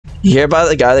You hear about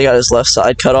the guy that got his left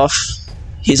side cut off?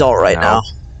 He's all right now.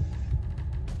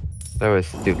 That was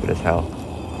stupid as hell.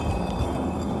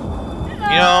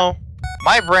 You know,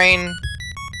 my brain.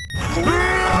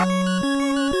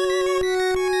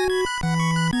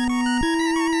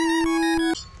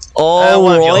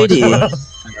 Alrighty.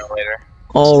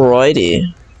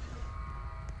 Alrighty.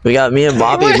 We got me and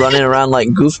Bobby running around like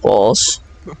goofballs.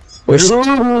 We're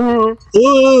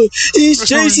oh, he's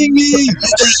chasing me!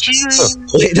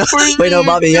 Wait, no,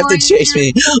 Bobby, you have to chase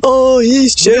me. Oh,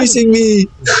 he's chasing me!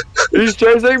 He's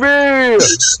chasing me!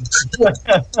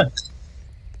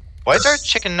 Why is there a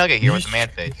chicken nugget here with a man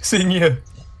face? Seen you.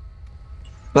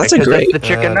 That's a great. That's the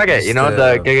chicken nugget, you know,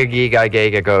 the giga giga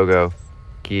giga go go.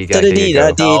 Da da dee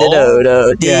da dee da do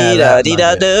do dee da dee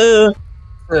da do.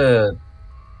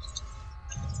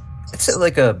 It's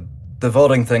like a the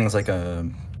voting thing's like a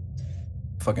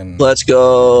fucking. Let's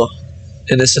go.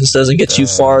 Innocence doesn't get you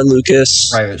far, Lucas.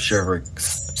 Private server.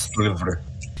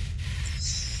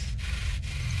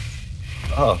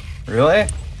 Oh, really?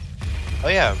 Oh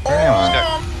yeah.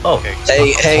 Oh. Okay.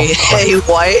 Hey,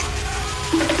 White.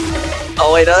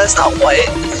 Oh wait, no, that's not White.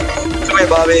 Come here,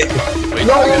 Bobby.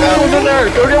 No, he's in there!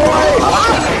 Go get White!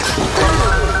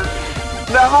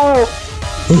 No!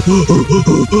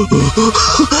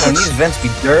 Man, these vents be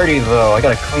dirty though. I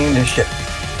gotta clean this shit.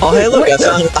 Oh hey, look, I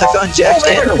found Jack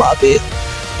and Bobby.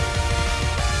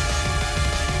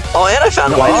 Oh, and I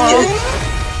found White again.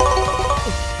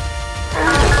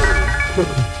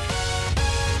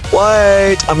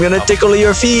 White, I'm gonna tickle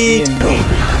your feet. No.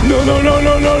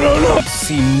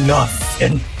 See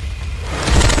nothing.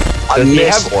 Does he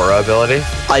have aura ability?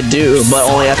 I do, but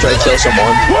only after I kill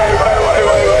someone.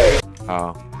 Wait.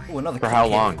 Oh. Ooh, another For how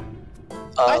long?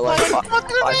 Like 5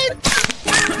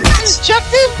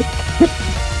 Objective?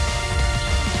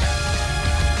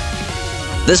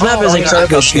 This map is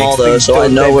incredibly small though, so I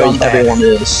know where everyone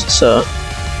is, so. Oh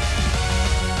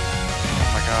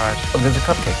my god. Oh, there's a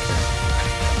cupcake there.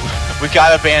 We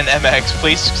gotta ban MX.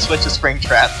 Please switch to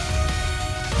Springtrap.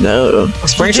 No.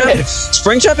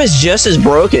 Springtrap is just as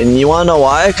broken. You wanna know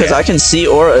why? Because I can see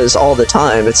auras all the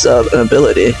time. It's an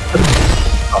ability.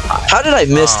 How did I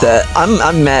miss that?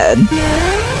 I'm mad.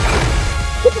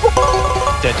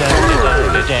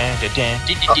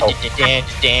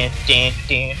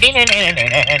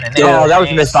 Oh, that was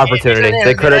a missed opportunity.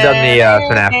 They could have done the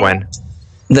FNAF win.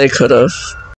 They could have.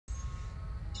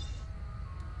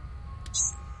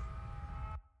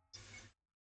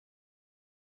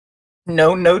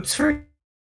 No notes for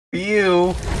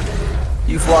you.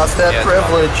 You've lost that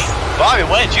privilege. Bobby,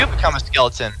 when did you become a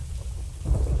skeleton?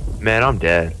 Man, I'm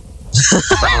dead.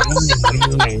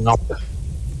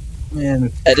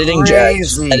 Man, Editing Jack.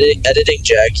 Editing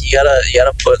Jack. You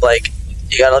gotta put like,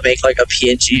 you gotta make like a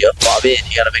PNG of Bobby, and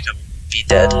you gotta make him be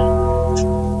dead.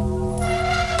 All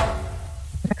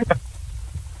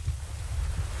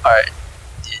right.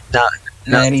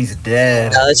 Now he's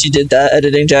dead. Now that you did that,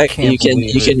 editing Jack, you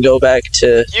can go back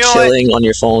to chilling on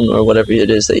your phone or whatever it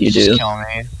is that you do. Just kill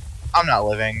me. I'm not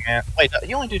living, man. Wait,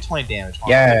 you only do 20 damage.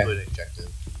 Yeah.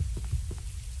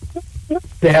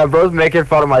 Yeah, bro's making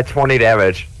fun of my 20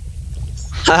 damage.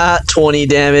 Haha, 20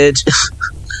 damage.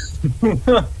 20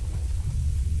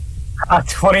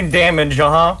 damage,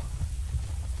 20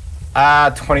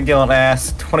 dealing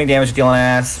ass. 20 damage dealing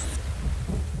ass.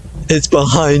 It's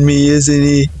behind me, isn't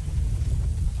he?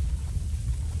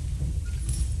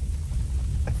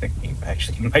 I think he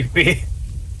actually might be.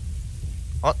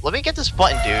 Well, let me get this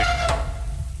button, dude.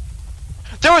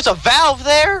 There was a valve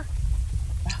there?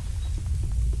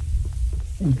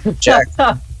 Jack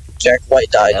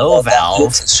White died. No valve.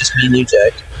 It's just me and you,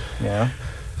 Jack. Yeah.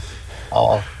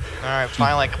 Oh. Alright,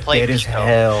 finally I can play It is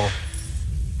hell.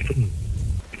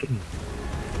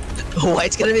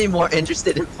 White's gonna be more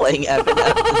interested in playing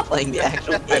FNF than playing the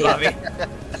actual game.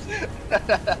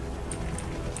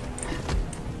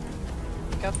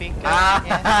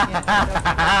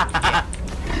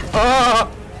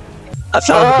 I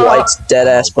found White's dead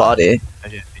ass body.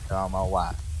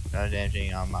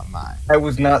 I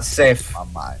was not safe.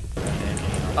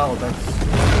 Oh, that's.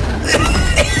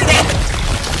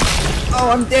 Oh,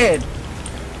 I'm dead.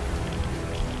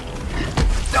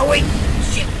 No, wait.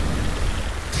 Shit.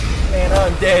 Man,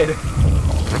 I'm dead.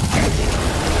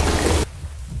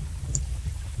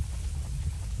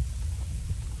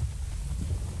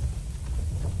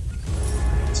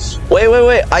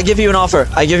 Wait. I give you an offer.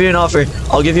 I'll give you an offer.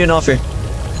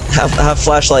 Have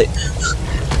flashlight.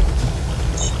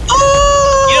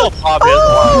 You know Bob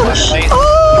doesn't want a flashlight.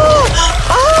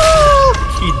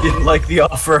 He didn't like the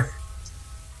offer.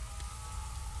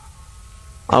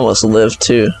 I almost lived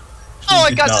too. Oh,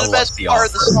 I got to the best part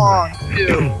of the song,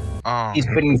 too. Oh. He's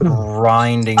been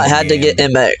grinding. I had to get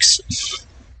MX.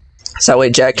 So that way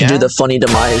Jack can do the funny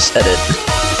demise edit.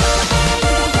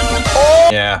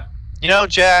 Yeah. You know,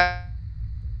 Jack,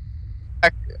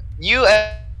 you.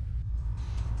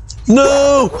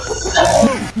 No!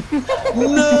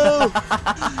 No!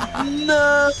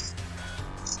 No!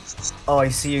 Oh, I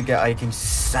see you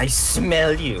guys. I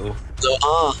smell you.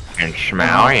 And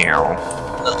smell you.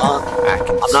 I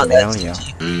can I'm not smell that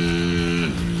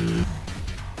you.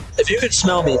 If you could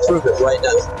smell me, prove it right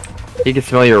now. You can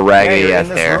smell your Yeah, raggedy you're ass in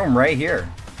this hair. room right here.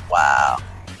 Wow.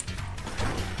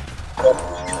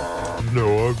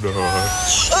 No, I'm not.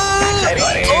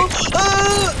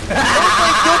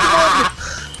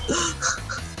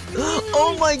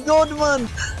 Oh my god, man!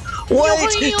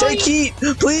 Wait! Take heat!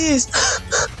 Please!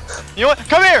 You know what?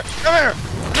 Come here! Come here!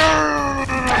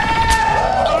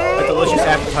 A delicious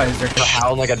appetizer.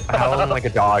 Howling like a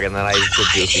dog, and then I just did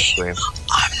goofy scream.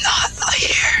 I'm not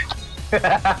here.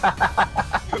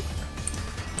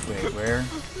 Wait, where?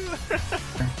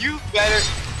 You better.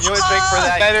 You know what drink for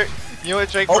that? Better. You know what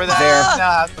drink for that? there.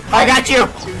 Nah, I got you!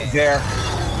 There.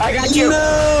 I got you!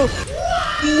 No!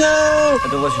 No! A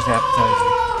delicious appetizer.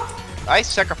 I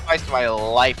sacrificed my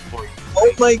life for you.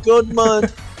 Oh my god, man!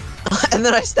 And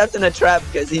then I stepped in a trap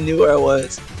because he knew where I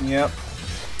was. Yep.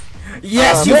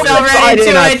 Yes, you I fell right did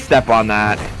into not it! step on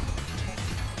that.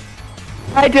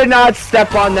 I did not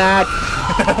step on that.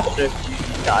 You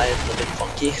die in something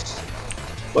funky.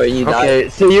 Or you die. Okay,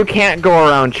 so you can't go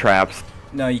around traps.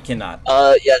 No, you cannot.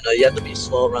 Yeah, no, you have to be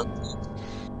slow around.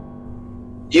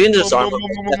 You can disarm them.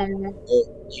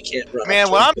 You can't run. Man,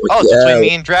 up when to I'm. them. Oh, it's between me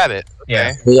and Drabbit.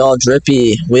 Okay. We all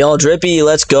drippy. We all drippy.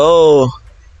 Let's go.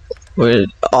 We're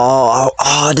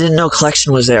I didn't know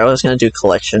collection was there. I was gonna do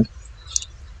collection.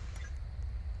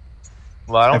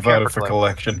 Well, I don't care voted for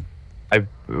collection. I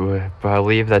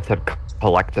believe that said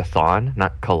collect-a-thon,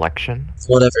 not collection.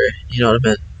 Whatever. You know what I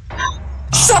meant.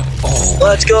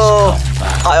 Let's go.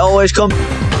 I always come.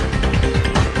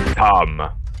 Come.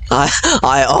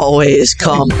 I always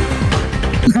come.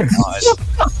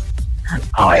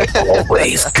 I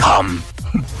always come.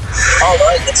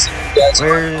 Alright, let's see you guys.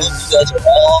 Where's You guys are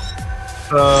all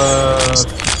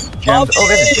gems? Oh,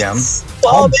 there's a gem.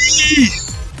 Bobby!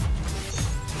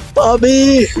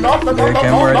 Bobby! There's a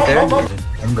gem right there.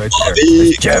 I'm right there.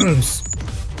 There's gems.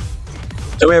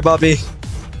 Come here, Bobby.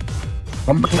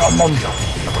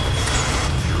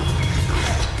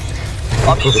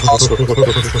 Bobby, also, you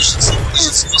should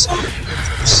see this.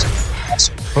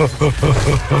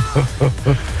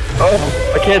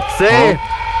 I can't say.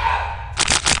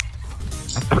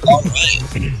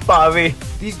 Bobby.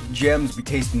 These gems be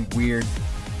tasting weird.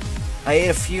 I ate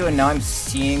a few and now I'm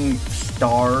seeing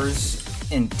stars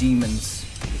and demons.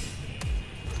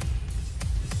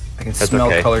 I can smell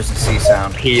okay. colors and see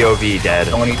sound. POV dead.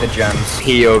 Don't eat the gems.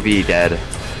 POV dead.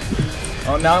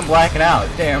 Oh, now I'm blacking out.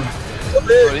 Damn.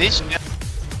 Bro, these.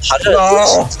 How did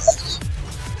No.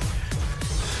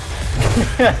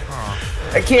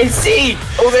 I can't see.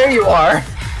 Oh, there you are.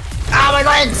 Ah, my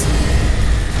legs.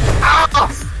 Ah.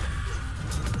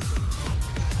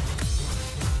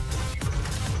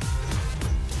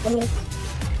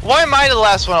 Why am I the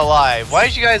last one alive? Why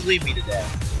did you guys leave me to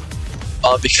death?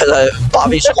 because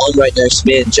Bobby's one right next to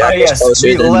me and Jack was closer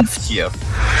we than... left you.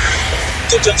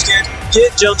 Get jump scared!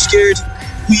 Get jump scared!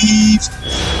 Weave!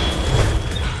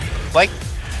 Like,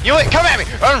 you wait, come at me!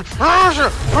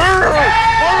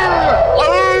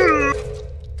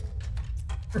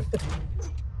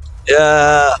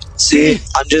 Yeah, see,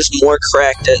 I'm just more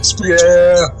cracked at Spring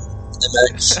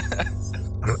MX.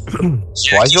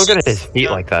 Why is he looking at his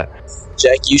feet like that?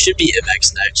 Jack, you should be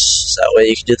MX next, so that way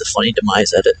you can do the funny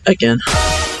demise edit again.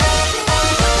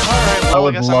 Alright, well, I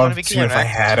would guess I'm gonna love be to killing if I that.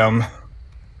 had them.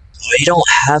 Oh, you don't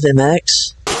have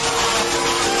MX?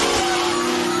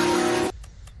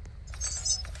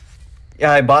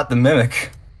 Yeah, I bought the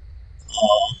Mimic.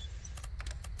 Oh.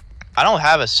 I don't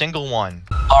have a single one.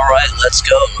 Alright, let's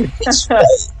go. It's white.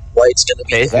 White's gonna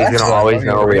be... He's gonna always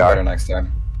know where we are. Next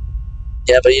time.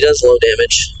 Yeah, but he does low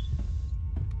damage.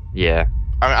 Yeah.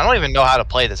 I mean, I don't even know how to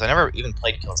play this. I never even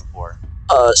played Kill before.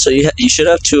 So you should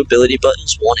have two ability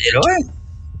buttons, one and two.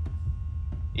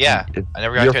 Yeah, I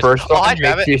never got Your to first Oh, hi, one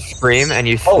makes Drabbit. you scream, and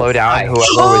you slow down whoever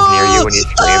was near you when you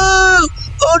scream.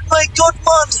 Oh my god,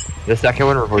 man! The second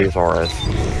one removes auras.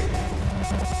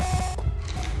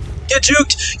 Get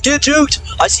juked! Get juked!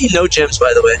 I see no gems,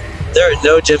 by the way. There are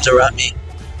no gems around me.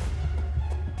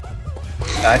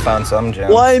 I found some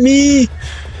gems. Why me?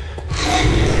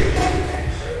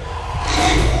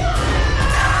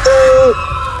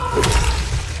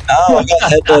 Oh, I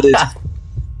got headbutted.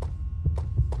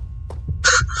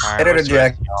 Alright, Hit her to where's the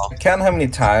Jack. rest of y'all? count how many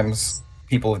times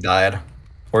people have died,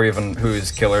 or even who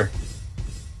is killer.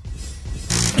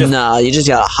 Nah, you just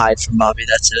gotta hide from Bobby.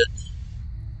 That's it.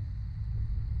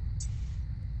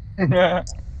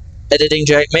 Editing,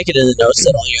 Jack. Make it in the notes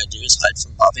that all you gotta do is hide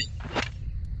from Bobby.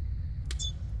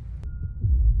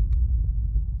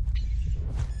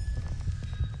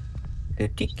 The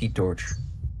tiki torch.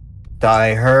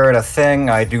 I heard a thing.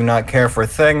 I do not care for a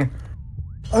thing.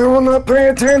 I will not pay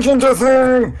attention to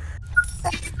thing.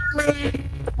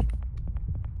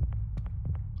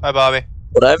 Hi, Bobby.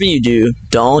 Whatever you do,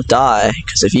 don't die.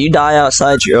 Because if you die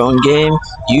outside your own game,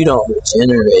 you don't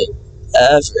regenerate.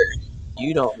 Ever.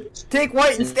 You don't. Take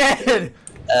white instead.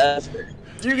 Ever.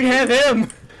 You can have him.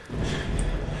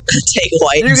 Take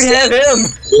white You can instead. have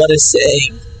him. What a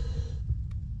saying.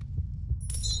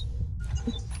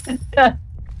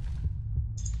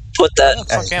 Put that,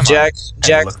 fuck am I?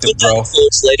 Jack, looked put at that bro. in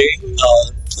quotes later.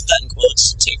 Put that in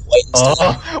quotes. Take white instead.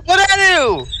 Oh. What did I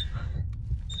do?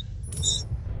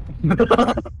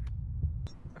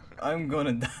 I'm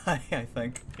gonna die, I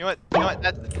think. You know what?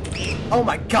 That's. Oh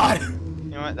my god! You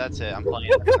know what? That's it. I'm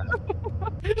playing.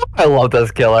 I love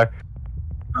this killer.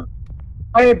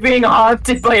 I am being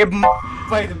haunted by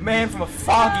the man from a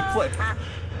foggy place.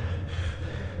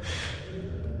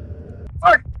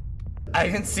 Fuck! I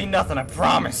didn't see nothing, I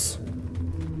promise.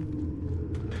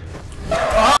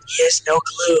 He has no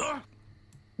clue.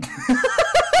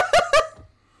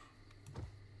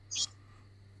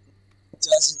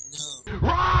 Doesn't know.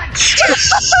 Run! Fucking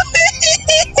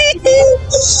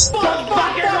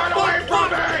run away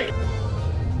from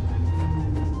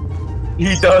me!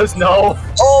 He does know.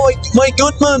 Oh my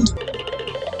goodman!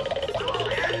 I'll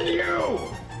end you!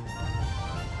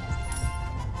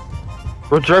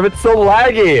 Reserve, it's so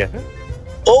laggy.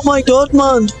 Oh my god,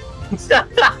 man!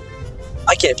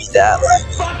 I can't be that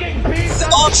laggy. Fucking piece of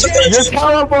Oh, I'm so shit! You're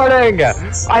teleporting.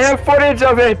 I have footage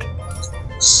of it.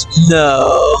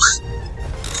 No.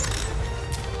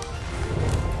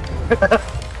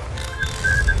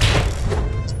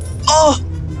 Oh!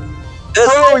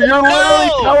 Bro, you're literally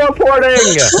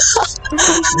teleporting.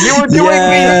 You were doing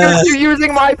me because you're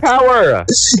using my power.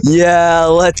 Yeah,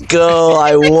 let's go.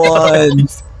 I won.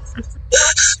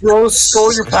 Bro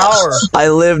stole your power. I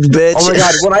lived, bitch. Oh my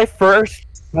god, when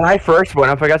I first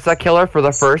went up against that killer for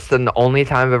the first and the only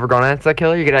time I've ever gone against that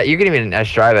killer, you can even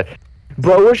S-drive it.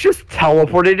 Bro was just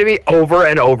teleporting to me over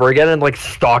and over again and like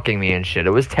stalking me and shit.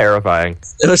 It was terrifying.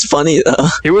 It was funny though.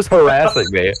 He was harassing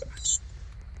me.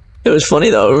 It was funny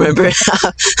though, remember? It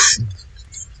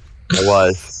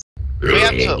was. We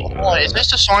have to. Hold on. Is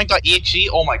this the Sonic.exe?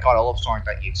 Oh my god, I love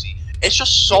Sonic.exe. It's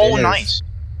just so nice.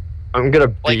 I'm gonna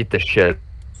beat the shit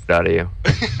out of you.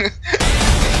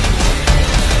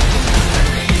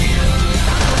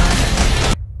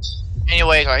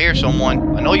 Anyways, I hear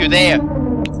someone. I know you're there.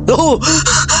 Oh!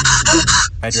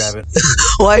 I grab it.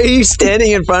 Why are you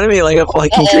standing in front of me like a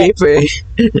fucking creeper?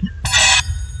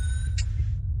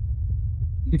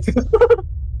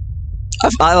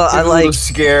 I like.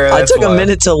 Scare, I took a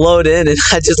minute to load in, and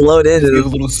I just load in,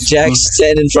 and Jack's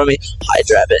standing in front of me. I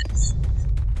grab it.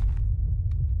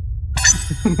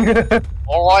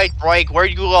 Alright, Drake,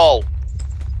 where'd you go?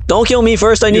 Don't kill me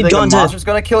first. I You need think the content. monster's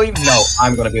gonna kill you? No,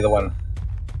 I'm gonna be the one.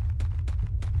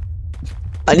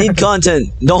 I need content.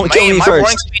 Don't kill me my first.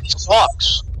 running speed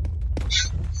sucks.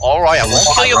 Alright, I won't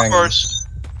kill you first.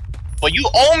 But you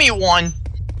owe me one.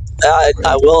 I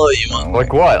will owe you one.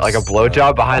 Like what? Like a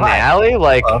blowjob behind the alley?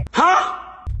 Like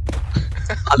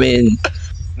I mean,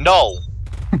 No.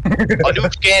 A new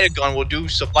scatter gun will do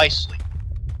sufficely.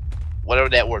 Whatever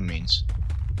that word means.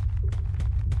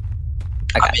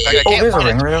 I mean, Oh, there's a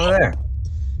ring right over there.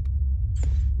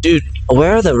 dude,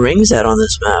 where are the rings at on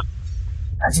this map?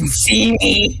 Doesn't see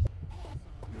me.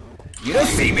 You don't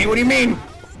see me? What do you mean?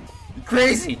 You're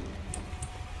crazy.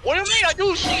 What do you mean I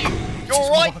do see you? You're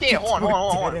right there. Hold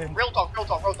on. Real talk. You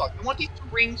want these two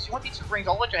rings? I'll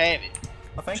let you have it.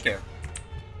 Oh, thank you.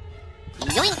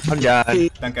 I'm done.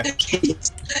 Okay.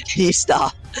 You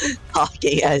stop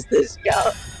talking as this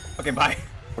goes. Okay, bye.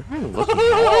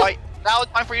 Alright, now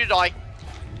it's time for you to die.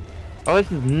 Oh,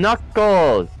 this is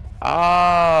Knuckles.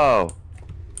 Oh.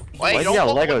 Wait, Why you do you got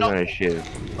don't fuck with Legos on his shoes?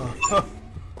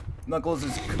 Knuckles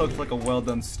is cooked like a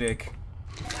well-done steak.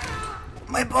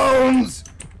 My bones!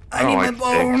 I need my like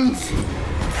bones!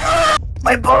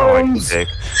 My I don't like bones! steak.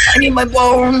 I need my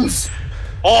bones!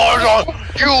 Oh,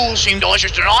 you seem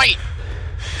delicious tonight.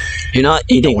 You're not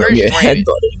eating them, Where's you're Brandon?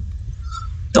 headbutting.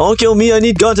 Don't kill me, I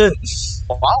need content.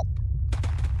 Wow.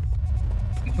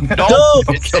 No!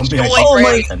 It's too late, Oh my-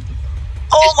 Brandon.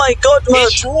 Oh my god, man!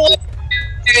 It's too late.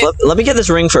 Let me get this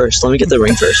ring first. Let me get the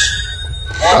ring first.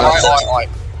 Alright.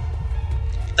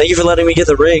 Thank you for letting me get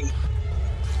the ring.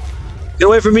 Get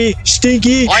away from me,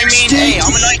 Stinky! I mean, Stinky. hey,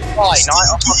 I'm a nice guy, not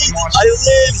a fucking monster. I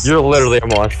live! You're literally a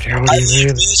monster. What do you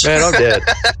mean? bitch. Man, I'm dead.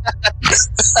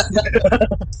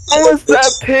 What was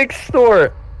that pig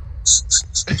store?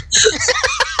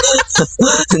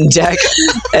 Jack,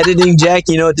 editing Jack,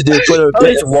 you know what to do. Put a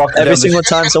just walk every down single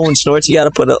time someone snorts, you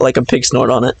gotta put like a pig snort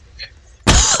on it.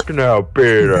 No,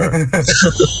 Peter.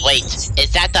 Wait,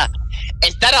 is that a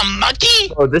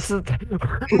monkey? Oh, this is.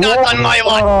 Not on my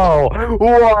watch. Whoa!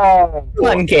 Whoa!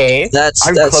 Monkey. That's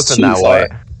I'm that's clipping too that far. way.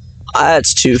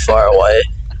 That's too far away.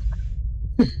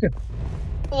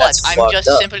 What? That's I'm fucked just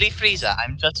up. simply Frieza.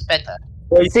 I'm just better.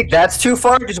 Well, you think that's too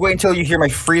far? Just wait until you hear my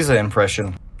Frieza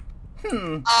impression. It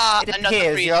Another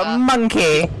appears you're a Frieza.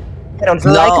 monkey. I don't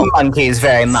No. like monkeys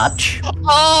very much.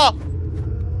 Oh!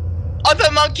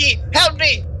 Other monkey, help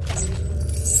me!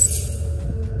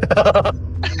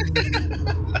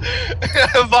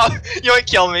 Bob, you want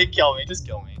kill me, just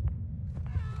kill me.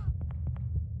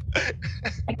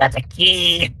 I got a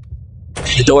key.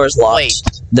 The door's locked. Wait.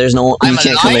 There's no. I'm You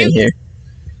can't come in alive? here.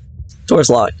 Door's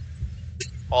locked.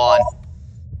 Hold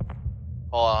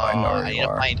on. I know where I you need to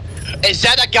are. find. Is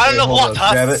that a gallon of Hold water?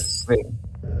 up, grab it. Wait.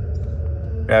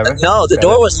 Grab it. No, the Grab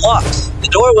door it. was locked. The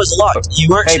door was locked. You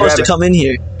weren't Hey, supposed to grab it. come in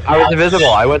here. I was invisible.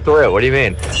 I went through it. What do you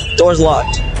mean? Door's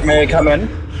locked. May I come in?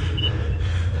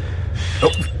 Oh.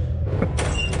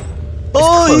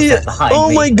 Oh close yeah! that behind Oh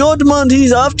me. my God, man,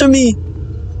 he's after me.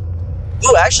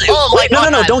 Oh, actually, Oh my wait, no,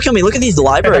 God, man. don't kill me. Look at these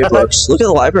library books. Look at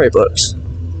the library books.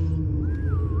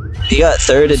 You got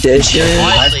 3rd edition.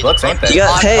 Nice books, ain't You they?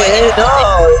 got no! You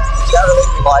gotta look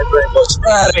at the library books.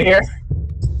 Out of here.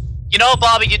 You know,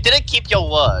 Bobby, you didn't keep your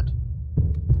word.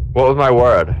 What was my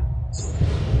word?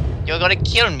 You're gonna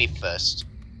kill me first.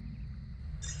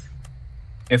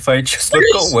 If I just look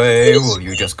away, will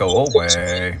you just go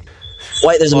away?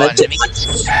 Wait, there's a Hold med on, tip. let me get...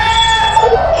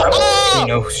 You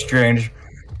know, strange.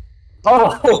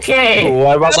 Oh, okay.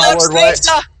 What about my word? What?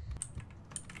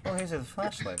 Oh, here's a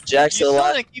flashlight. Jack's You the still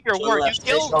last. didn't keep your the word. You last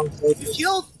killed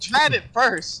Rabbit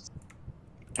first.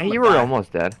 Hey, you were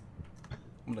almost dead.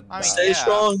 I'm gonna I mean, die. Stay Yeah.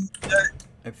 strong,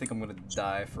 I think I'm gonna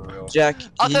die for real. Jack. You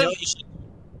Other- know you should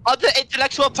Other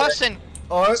intellectual person,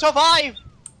 Oh, survive.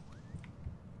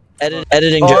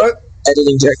 editing Jack.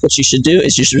 What you should do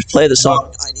is you should play the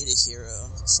song. I need a hero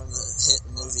from the hit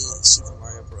movie Super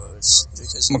Mario Bros.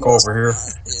 Because I'm gonna go over here.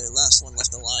 the last one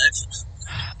left alive.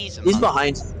 He's a He's monkey.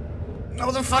 behind.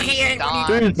 No, the fuck he ain't.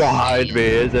 Done. He's behind me,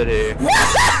 isn't he?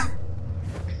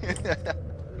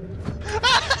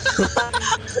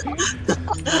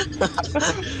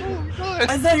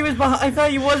 I thought he was behind. I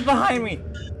thought he was behind me.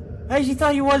 I actually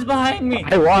thought he was behind me.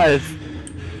 I was.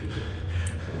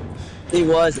 He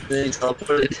was, and then he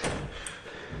teleported.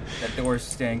 That door's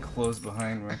staying closed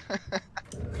behind me.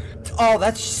 Oh,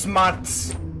 that's smart.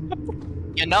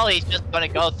 You know he's just gonna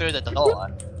go through the door.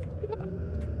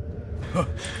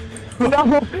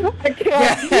 No, I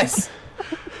can't. Yes.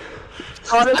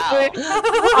 Honestly,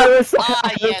 I was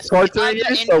Yes, torturing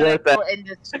you, so worth it. in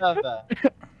the server.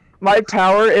 My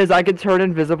power is I can turn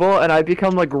invisible and I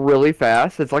become like really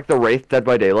fast. It's like the Wraith Dead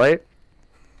by Daylight.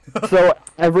 So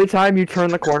every time you turn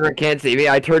the corner and can't see me,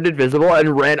 I turned invisible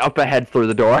and ran up ahead through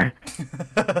the door. I'm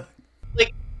gonna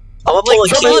Like, pull a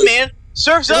come on, key. man.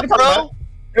 Surf's up, bro.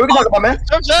 Here we can talk about it, man.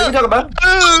 Surf's We can up. talk about it.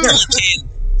 Boom.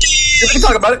 We can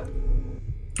talk about it.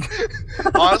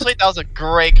 Honestly, that was a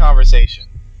great conversation.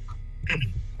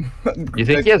 You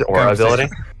think he has aura ability?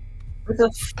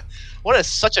 What is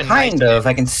such a nice Kind of.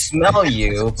 I can smell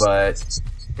you, but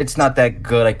it's not that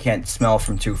good. I can't smell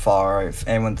from too far. If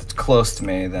anyone that's close to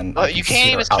me, then I You can can't see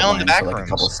even their smell in the outline back for like a rooms.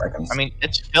 couple of seconds. I mean,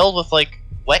 it's filled with like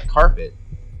wet carpet.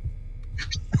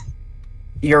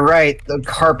 You're right. The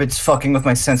carpet's fucking with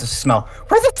my sense of smell.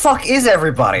 Where the fuck is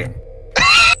everybody?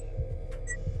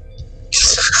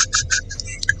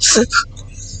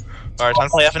 Alright, time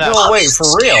to play FNF. No, wait, for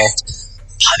real?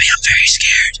 Bobby, I'm very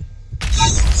scared.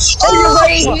 Oh, you're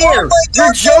right here!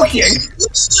 You're joking!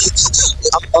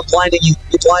 I'm blinding you.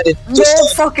 You're blinded. No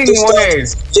fucking way!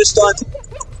 Just on.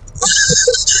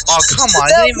 Oh, come on. I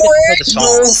didn't even get to play No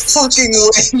the song. fucking way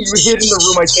you hid in the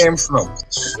room I came from.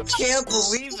 Can't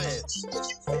believe it.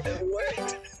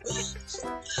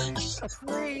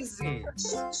 Crazy.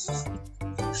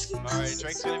 Alright,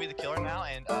 Drake's gonna be the killer now,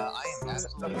 and I am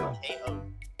absolutely KO.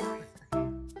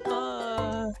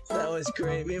 That was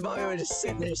great. Me and Bobby were just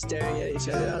sitting there staring at each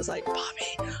other. I was like,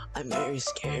 Bobby, I'm very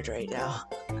scared right now.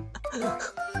 I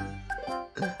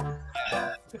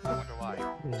wonder why.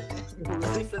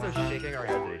 Instead of shaking our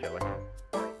heads at each other.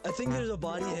 I think there's a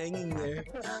body hanging there.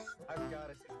 I've got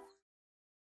it.